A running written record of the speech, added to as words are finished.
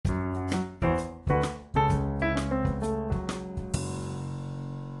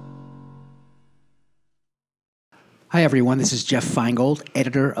Hi, everyone. This is Jeff Feingold,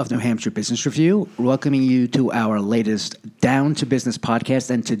 editor of New Hampshire Business Review, welcoming you to our latest Down to Business podcast.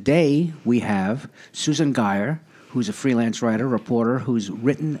 And today we have Susan Geyer, who's a freelance writer, reporter, who's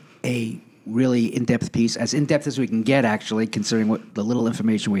written a really in-depth piece, as in-depth as we can get, actually, considering what the little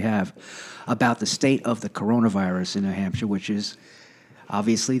information we have, about the state of the coronavirus in New Hampshire, which is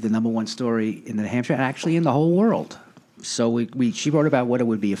obviously the number one story in New Hampshire and actually in the whole world. So she wrote about what it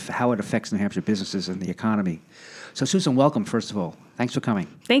would be, how it affects New Hampshire businesses and the economy. So, Susan, welcome, first of all. Thanks for coming.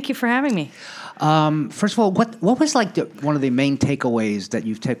 Thank you for having me. First of all, what was like one of the main takeaways that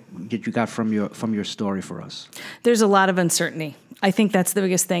you got from your story for us? There's a lot of uncertainty. I think that's the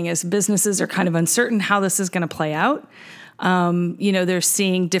biggest thing is businesses are kind of uncertain how this is going to play out. They're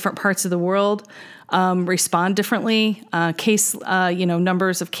seeing different parts of the world respond differently.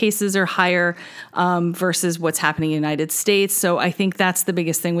 Numbers of cases are higher versus what's happening in the United States. So I think that's the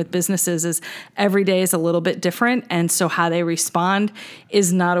biggest thing with businesses is every day is a little bit different. And so how they respond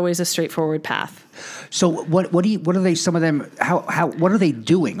is not always a straightforward path. So what are they, some of them, what are they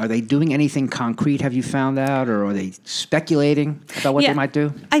doing? Are they doing anything concrete, have you found out, or are they speculating about what they might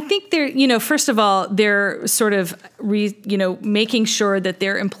do? I think they're, first of all, they're sort of, making sure that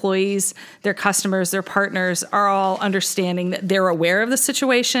their employees, their customers, their partners are all understanding that they're aware of the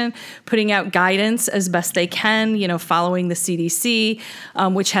situation, putting out guidance as best they can, following the CDC,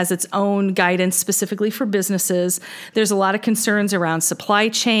 which has its own guidance specifically for businesses. There's a lot of concerns around supply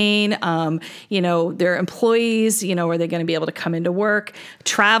chain, their employees, are they going to be able to come into work?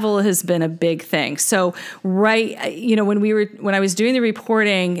 Travel has been a big thing. So, when I was doing the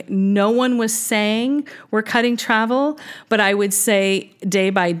reporting, no one was saying we're cutting travel, but I would say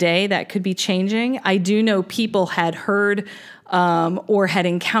day by day that could be changing. I do know people had heard or had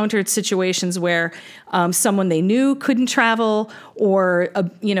encountered situations where someone they knew couldn't travel, or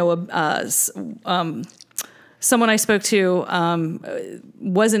someone I spoke to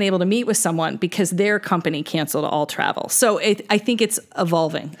wasn't able to meet with someone because their company canceled all travel. So I think it's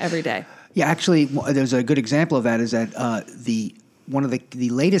evolving every day. Yeah, actually, there's a good example of that is that one of the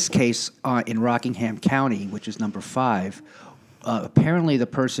latest case in Rockingham County, which is number 5, apparently the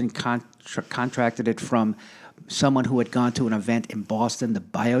person contracted it from someone who had gone to an event in Boston, the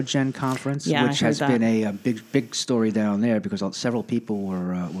Biogen conference, which has been a big story down there because several people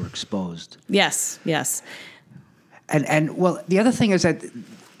were exposed. Yes. And well, the other thing is that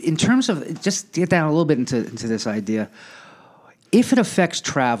in terms of, just to get down a little bit into this idea, if it affects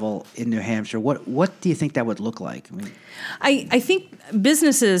travel in New Hampshire, what do you think that would look like? I think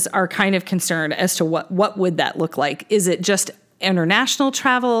businesses are kind of concerned as to what would that look like. Is it just international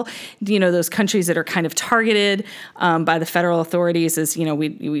travel, those countries that are kind of targeted by the federal authorities as,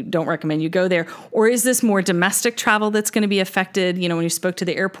 we don't recommend you go there? Or is this more domestic travel that's going to be affected? When you spoke to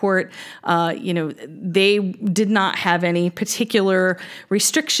the airport, they did not have any particular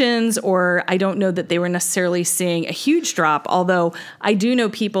restrictions, or I don't know that they were necessarily seeing a huge drop, although I do know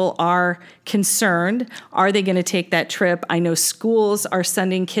people are concerned. Are they going to take that trip? I know schools are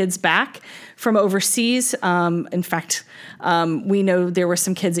sending kids back from overseas. In fact, we know there were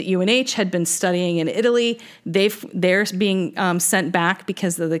some kids at UNH had been studying in Italy. They're being sent back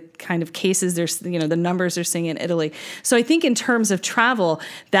because of the kind of cases the numbers they're seeing in Italy. So I think in terms of travel,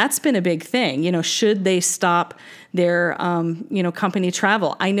 that's been a big thing. Should they stop their company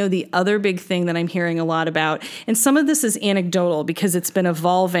travel? I know the other big thing that I'm hearing a lot about, and some of this is anecdotal because it's been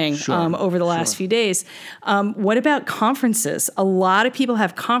evolving over the last few days. What about conferences? A lot of people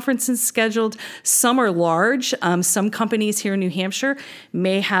have conferences scheduled. Some are large. Some companies here in New Hampshire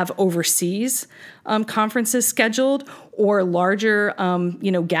may have overseas conferences scheduled or larger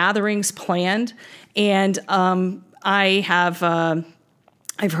gatherings planned. And I've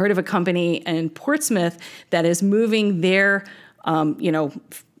heard of a company in Portsmouth that is moving their,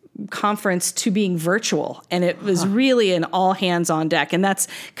 conference to being virtual. And it was really an all hands on deck. And that's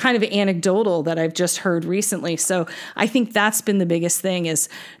kind of anecdotal that I've just heard recently. So I think that's been the biggest thing is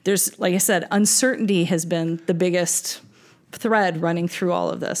there's, like I said, uncertainty has been the biggest thread running through all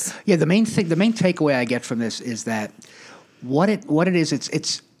of this. Yeah, the main takeaway I get from this is that what it is,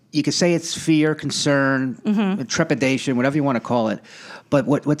 it's you could say it's fear, concern, trepidation, whatever you want to call it. But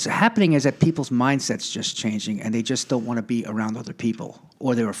what's happening is that people's mindset's just changing, and they just don't want to be around other people,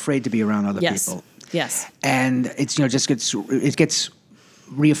 or they're afraid to be around other people. Yes. And it's it gets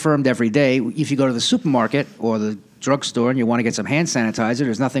reaffirmed every day. If you go to the supermarket or the drugstore and you want to get some hand sanitizer,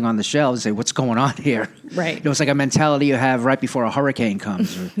 there's nothing on the shelves. You say, what's going on here? Right. It's like a mentality you have right before a hurricane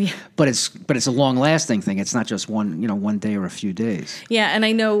comes. Yeah. But it's a long-lasting thing. It's not just one day or a few days. Yeah, and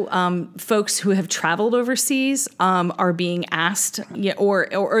I know folks who have traveled overseas are being asked,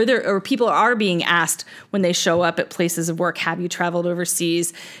 or people are being asked when they show up at places of work, have you traveled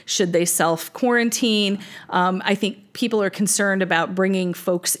overseas? Should they self-quarantine? I think people are concerned about bringing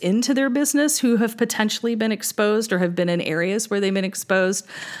folks into their business who have potentially been exposed or have been in areas where they've been exposed.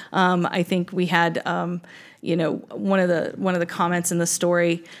 I think we had, one of the comments in the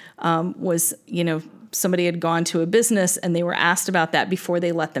story was, somebody had gone to a business and they were asked about that before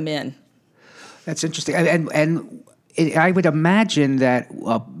they let them in. That's interesting, and I would imagine that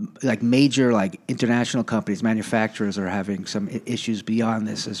like major international companies, manufacturers are having some issues beyond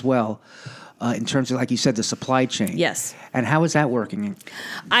this as well. In terms of, like you said, the supply chain. Yes. And how is that working?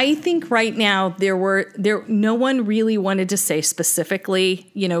 I think right now no one really wanted to say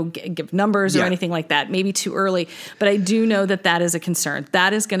specifically, give numbers or anything like that. Maybe too early, but I do know that is a concern.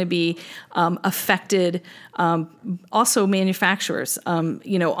 That is going to be affected. Also manufacturers,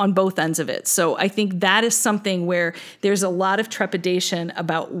 on both ends of it. So I think that is something where there's a lot of trepidation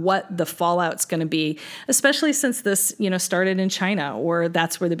about what the fallout's going to be, especially since this, started in China, or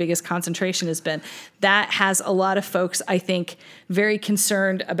that's where the biggest concentration has been. That has a lot of folks, I think, very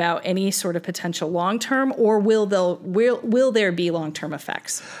concerned about any sort of potential long-term, or will there be long-term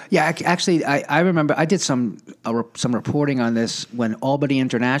effects? Yeah, actually, I remember I did some reporting on this when Albany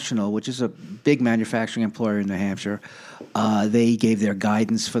International, which is a big manufacturing employer in New Hampshire, they gave their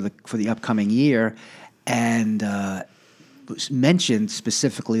guidance for the upcoming year, and mentioned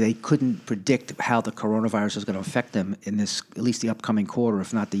specifically they couldn't predict how the coronavirus was going to affect them in this, at least the upcoming quarter,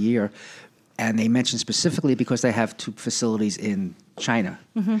 if not the year. And they mentioned specifically because they have 2 facilities in China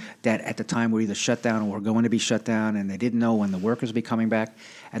that at the time were either shut down or were going to be shut down, and they didn't know when the workers would be coming back.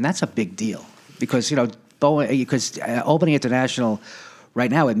 And that's a big deal because, Albany International right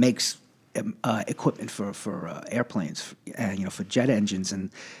now, it makes equipment for airplanes, for jet engines,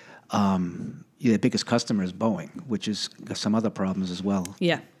 and the biggest customer is Boeing, which is some other problems as well.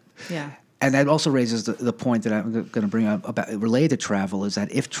 Yeah. And that also raises the point that I'm going to bring up about related to travel, is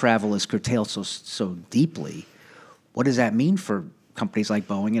that if travel is curtailed so deeply, what does that mean for companies like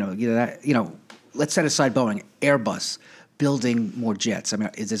Boeing? Let's set aside Boeing, Airbus, building more jets. I mean,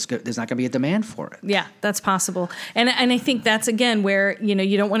 there's not going to be a demand for it. Yeah, that's possible. And I think that's, again, where,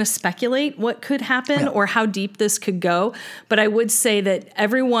 you don't want to speculate what could happen or how deep this could go. But I would say that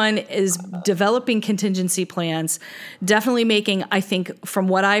everyone is developing contingency plans, definitely making, I think, from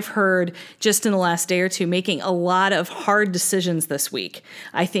what I've heard just in the last day or two, making a lot of hard decisions this week.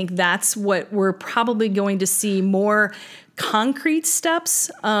 I think that's what we're probably going to see more concrete steps,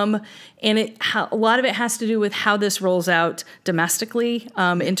 and a lot of it has to do with how this rolls out domestically,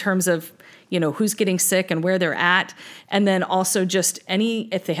 in terms of who's getting sick and where they're at, and then also just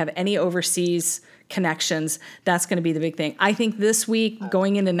if they have any overseas connections, that's going to be the big thing. I think this week,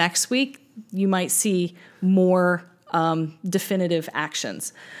 going into next week, you might see more definitive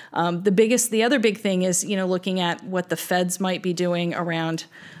actions. The other big thing is looking at what the feds might be doing around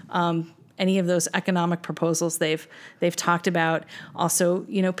any of those economic proposals they've talked about. Also,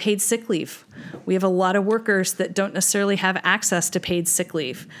 paid sick leave. We have a lot of workers that don't necessarily have access to paid sick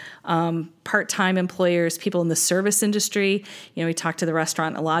leave. Part-time employers, people in the service industry. We talked to the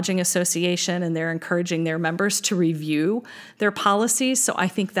Restaurant and Lodging Association, and they're encouraging their members to review their policies. So I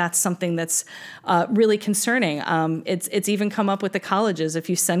think that's something that's really concerning. It's even come up with the colleges. If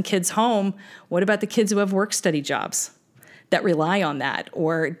you send kids home, what about the kids who have work-study jobs that rely on that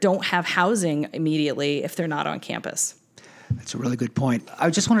or don't have housing immediately if they're not on campus? That's a really good point. I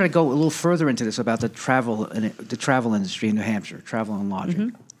just wanted to go a little further into this about the travel industry in New Hampshire, travel and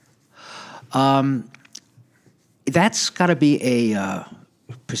lodging. That's got to be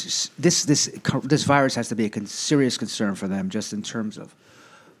this virus has to be a serious concern for them, just in terms of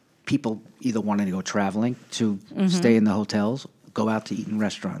people either wanting to go traveling to stay in the hotels, go out to eat in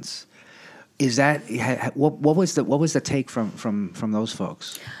restaurants. Is that what was the take from those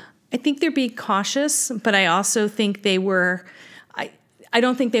folks? I think they're being cautious, but I also think they were. I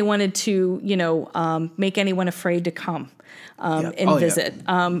don't think they wanted to, make anyone afraid to come and visit.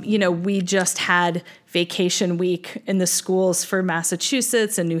 Yeah. We just had vacation week in the schools for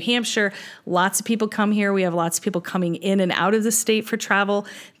Massachusetts and New Hampshire. Lots of people come here. We have lots of people coming in and out of the state for travel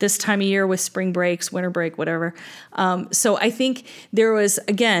this time of year with spring breaks, winter break, whatever. So I think there was,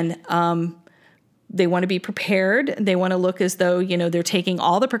 again, they want to be prepared. They want to look as though, they're taking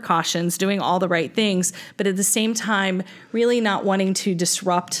all the precautions, doing all the right things, but at the same time, really not wanting to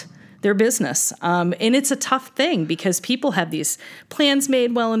disrupt their business. And it's a tough thing because people have these plans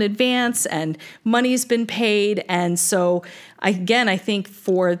made well in advance and money's been paid. And so, I think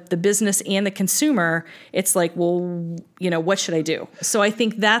for the business and the consumer, it's like, well, what should I do? So I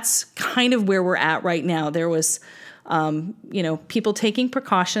think that's kind of where we're at right now. There was, people taking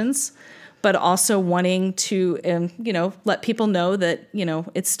precautions, but also wanting to, let people know that,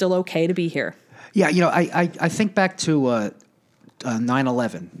 it's still okay to be here. Yeah, I think back to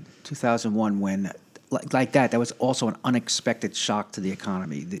 9/11, 2001, when like that was also an unexpected shock to the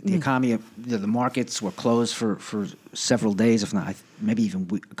economy. The economy, the markets were closed for several days, if not maybe even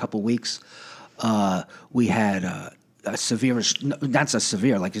a couple weeks. We had a severe, not so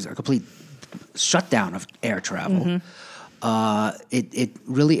severe, like a complete shutdown of air travel. It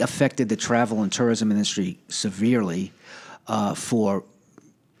really affected the travel and tourism industry severely for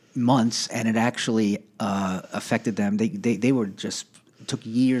months, and it actually affected them. They were just took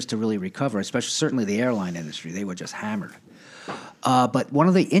years to really recover, especially certainly the airline industry. They were just hammered. But one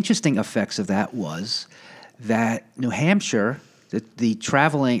of the interesting effects of that was that New Hampshire, the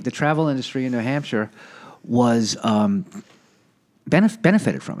travel industry in New Hampshire, was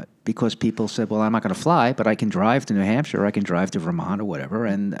benefited from it because people said, "Well, I'm not going to fly, but I can drive to New Hampshire, or I can drive to Vermont or whatever,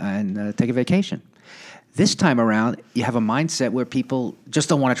 and take a vacation." This time around, you have a mindset where people just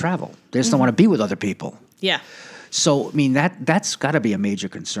don't want to travel. They just don't want to be with other people. Yeah. So, I mean, that's got to be a major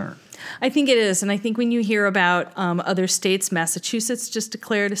concern. I think it is. And I think when you hear about other states, Massachusetts just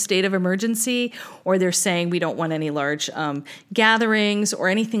declared a state of emergency, or they're saying we don't want any large gatherings or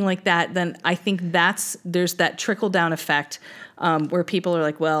anything like that, then I think there's that trickle-down effect where people are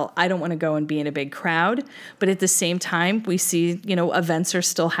like, well, I don't want to go and be in a big crowd. But at the same time, we see, events are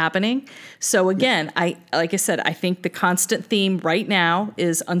still happening. So again, like I said, I think the constant theme right now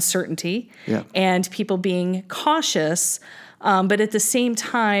is uncertainty and people being cautious. But at the same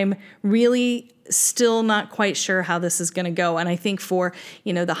time, really still not quite sure how this is going to go. And I think for,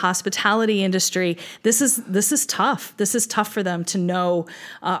 the hospitality industry, this is tough. This is tough for them to know,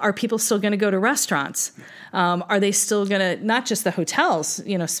 are people still going to go to restaurants? Are they still going to, not just the hotels,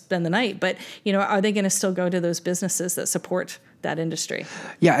 spend the night, but, are they going to still go to those businesses that support that industry?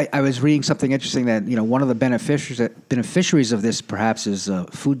 Yeah, I was reading something interesting that, one of the beneficiaries of this perhaps is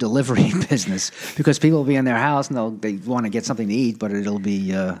food delivery business, because people will be in their house and they want to get something to eat, but it'll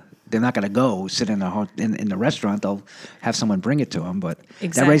be they're not going to go sit in the restaurant. They'll have someone bring it to them. But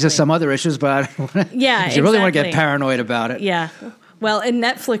that raises some other issues. But you really want to get paranoid about it. Yeah. Well, and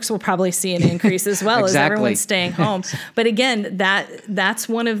Netflix will probably see an increase as well as everyone's staying home. But again, that's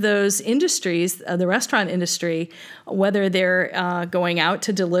one of those industries, the restaurant industry, whether they're going out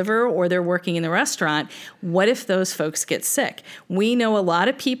to deliver or they're working in the restaurant, what if those folks get sick? We know a lot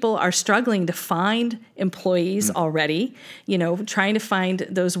of people are struggling to find employees already, trying to find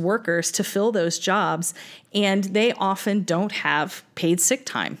those workers to fill those jobs, and they often don't have paid sick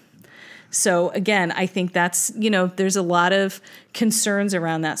time. So again, I think that's, there's a lot of concerns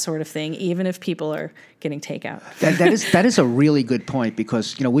around that sort of thing, even if people are getting takeout. That is a really good point,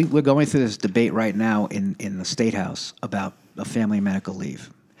 because, we're going through this debate right now in the State House about a family medical leave.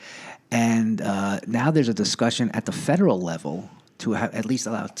 And now there's a discussion at the federal level to at least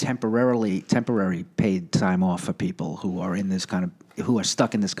allow temporary paid time off for people who are in this who are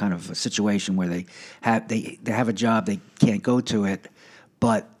stuck in this kind of a situation where they have a job, they can't go to it,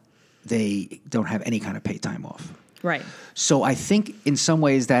 but they don't have any kind of paid time off. Right. So I think in some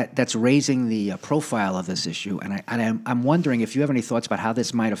ways that's raising the profile of this issue, and I'm wondering if you have any thoughts about how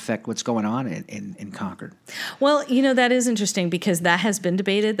this might affect what's going on in Concord. Well, that is interesting, because that has been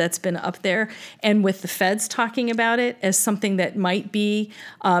debated. That's been up there, and with the feds talking about it as something that might be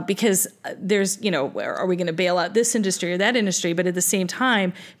because there's are we going to bail out this industry or that industry? But at the same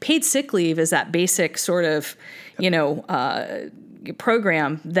time, paid sick leave is that basic sort of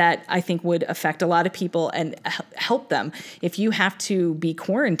program that I think would affect a lot of people and help them. If you have to be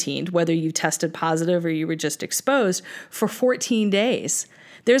quarantined, whether you tested positive or you were just exposed, for 14 days,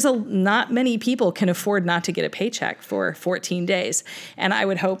 not many people can afford not to get a paycheck for 14 days. And I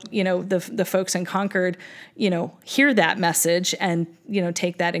would hope, the folks in Concord, hear that message and,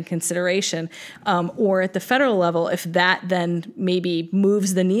 take that in consideration. Or at the federal level, if that then maybe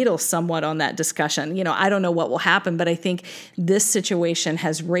moves the needle somewhat on that discussion. I don't know what will happen, but I think this situation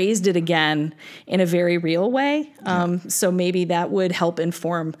has raised it again in a very real way. So maybe that would help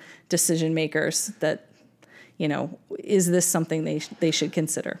inform decision makers that, is this something they should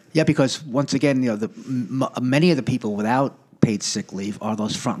consider? Yeah, because once again, many of the people without paid sick leave are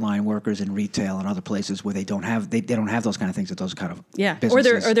those frontline workers in retail and other places where they don't have those kind of things at those kind of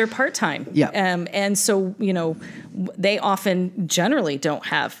businesses. Or they're part-time. Yeah. And so, they often generally don't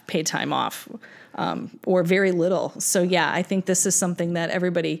have paid time off. Or very little. So yeah, I think this is something that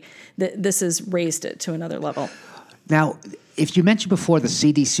this has raised it to another level. Now, if you mentioned before the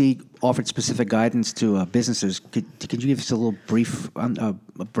CDC offered specific guidance to businesses, could you give us a little brief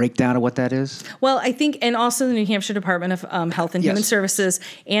breakdown of what that is? Well, I think, and also the New Hampshire Department of Health and Human Services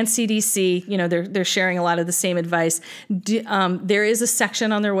and CDC, they're sharing a lot of the same advice. There is a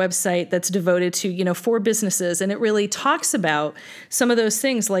section on their website that's devoted to, for businesses, and it really talks about some of those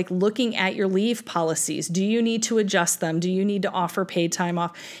things like looking at your leave policies. Do you need to adjust them? Do you need to offer paid time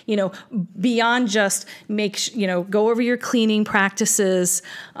off? Beyond just go over your cleaning practices.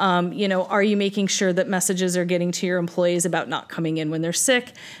 Are you making sure that messages are getting to your employees about not coming in when they're sick?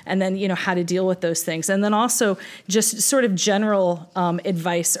 And then, how to deal with those things. And then also just sort of general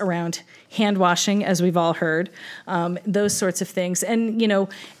advice around hand washing, as we've all heard, those sorts of things. And,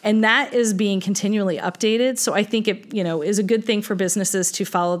 and that is being continually updated. So I think it, is a good thing for businesses to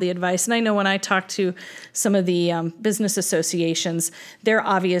follow the advice. And I know when I talk to some of the business associations, they're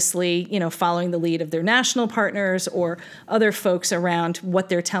obviously, following the lead of their national partners or other folks around what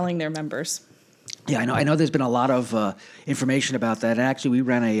they're telling their members. Yeah, I know there's been a lot of information about that. And actually, we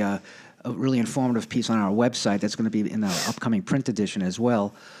ran a really informative piece on our website that's going to be in the upcoming print edition as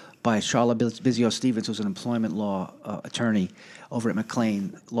well by Charlotte Bizio-Stevens, who's an employment law attorney over at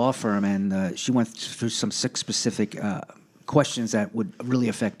McLean Law Firm. And she went through some 6 specific questions that would really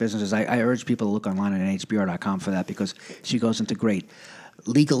affect businesses. I urge people to look online at nhbr.com for that because she goes into great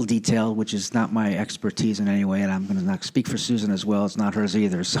legal detail, which is not my expertise in any way, and I'm going to not speak for Susan as well. It's not hers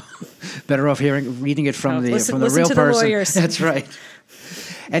either. So better off reading it from the real person. The lawyers. That's right.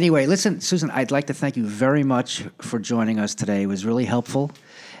 Anyway, listen, Susan, I'd like to thank you very much for joining us today. It was really helpful.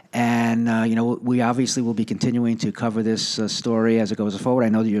 And, we obviously will be continuing to cover this story as it goes forward. I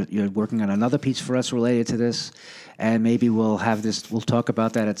know that you're working on another piece for us related to this, and maybe we'll talk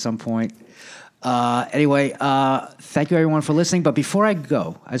about that at some point. Anyway, thank you everyone for listening. But before I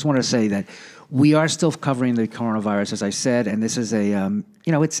go, I just want to say that we are still covering the coronavirus, as I said, and this is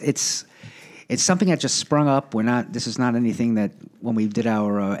it's something that just sprung up. This is not anything that when we did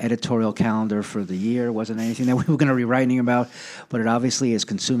our editorial calendar for the year, wasn't anything that we were going to be writing about, but it obviously is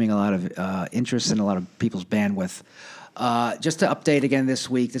consuming a lot of interest and a lot of people's bandwidth. Just to update again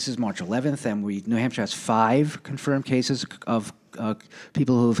this week, this is March 11th, and New Hampshire has 5 confirmed cases of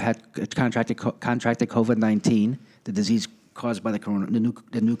people who've had contracted COVID-19, the disease caused by the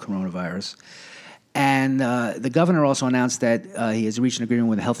new coronavirus. And the governor also announced that he has reached an agreement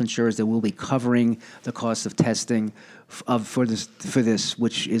with health insurers that will be covering the cost of testing for this,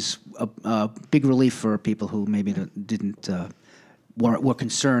 which is a big relief for people who maybe were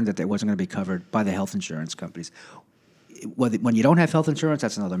concerned that it wasn't going to be covered by the health insurance companies. When you don't have health insurance,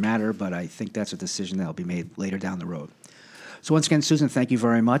 that's another matter, but I think that's a decision that will be made later down the road. So once again, Susan, thank you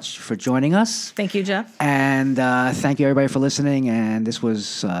very much for joining us. Thank you, Jeff. And thank you, everybody, for listening. And this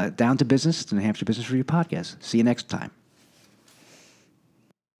was Down to Business, the New Hampshire Business Review podcast. See you next time.